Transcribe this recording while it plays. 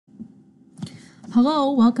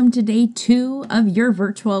Hello, welcome to day 2 of your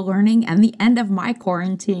virtual learning and the end of my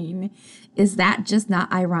quarantine. Is that just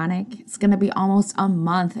not ironic? It's going to be almost a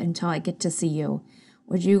month until I get to see you.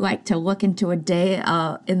 Would you like to look into a day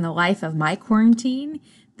in the life of my quarantine?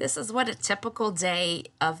 This is what a typical day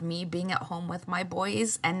of me being at home with my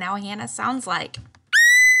boys and now Hannah sounds like.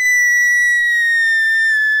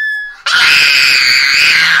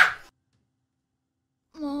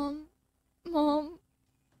 Mom, Mom,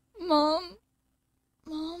 Mom,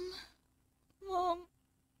 Mom, Mom,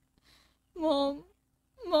 Mom,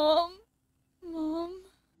 Mom, Mom.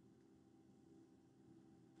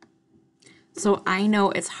 So I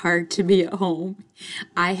know it's hard to be at home.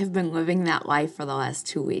 I have been living that life for the last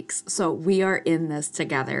 2 weeks. So we are in this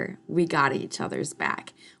together. We got each other's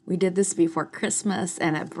back. We did this before Christmas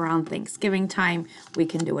and at around Thanksgiving time. We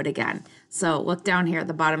can do it again. So look down here at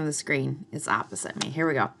the bottom of the screen. It's opposite me. Here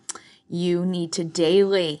we go. You need to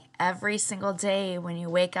daily, every single day when you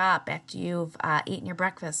wake up after you've eaten your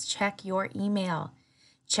breakfast, check your email,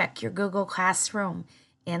 check your Google Classroom.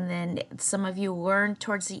 And then some of you learned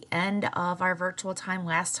towards the end of our virtual time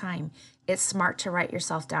last time, it's smart to write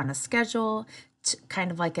yourself down a schedule,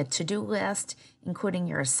 kind of like a to-do list, including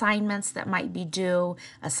your assignments that might be due,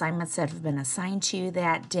 assignments that have been assigned to you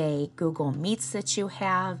that day, Google Meets that you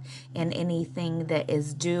have, and anything that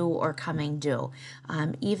is due or coming due.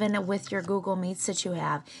 Even with your Google Meets that you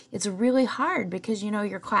have, it's really hard because, you know,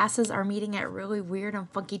 your classes are meeting at really weird and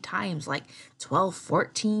funky times, like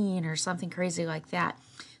 12:14 or something crazy like that.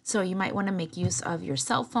 So you might want to make use of your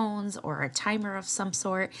cell phones or a timer of some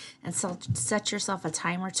sort and set yourself a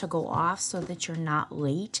timer to go off so that you're not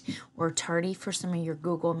late or tardy for some of your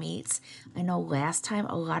Google Meets. I know last time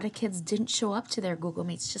a lot of kids didn't show up to their Google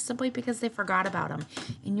Meets just simply because they forgot about them.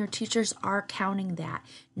 And your teachers are counting that,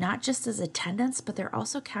 not just as attendance, but they're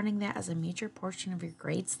also counting that as a major portion of your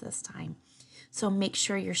grades this time. So make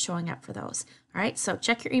sure you're showing up for those. All right, so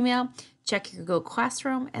check your email, check your Google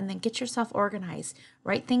Classroom, and then get yourself organized.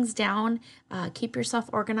 Write things down, keep yourself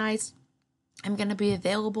organized. I'm going to be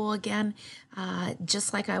available again,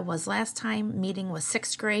 just like I was last time, meeting with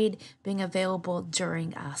 6th grade, being available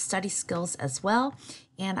during study skills as well.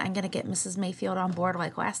 And I'm going to get Mrs. Mayfield on board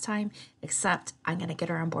like last time, except I'm going to get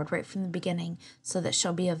her on board right from the beginning so that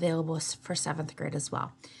she'll be available for 7th grade as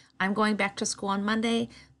well. I'm going back to school on Monday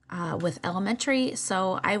with elementary,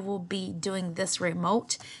 so I will be doing this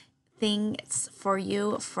remote things for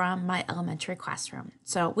you from my elementary classroom.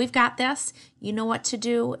 So we've got this, you know what to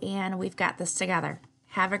do, and we've got this together.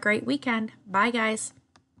 Have a great weekend. Bye, guys.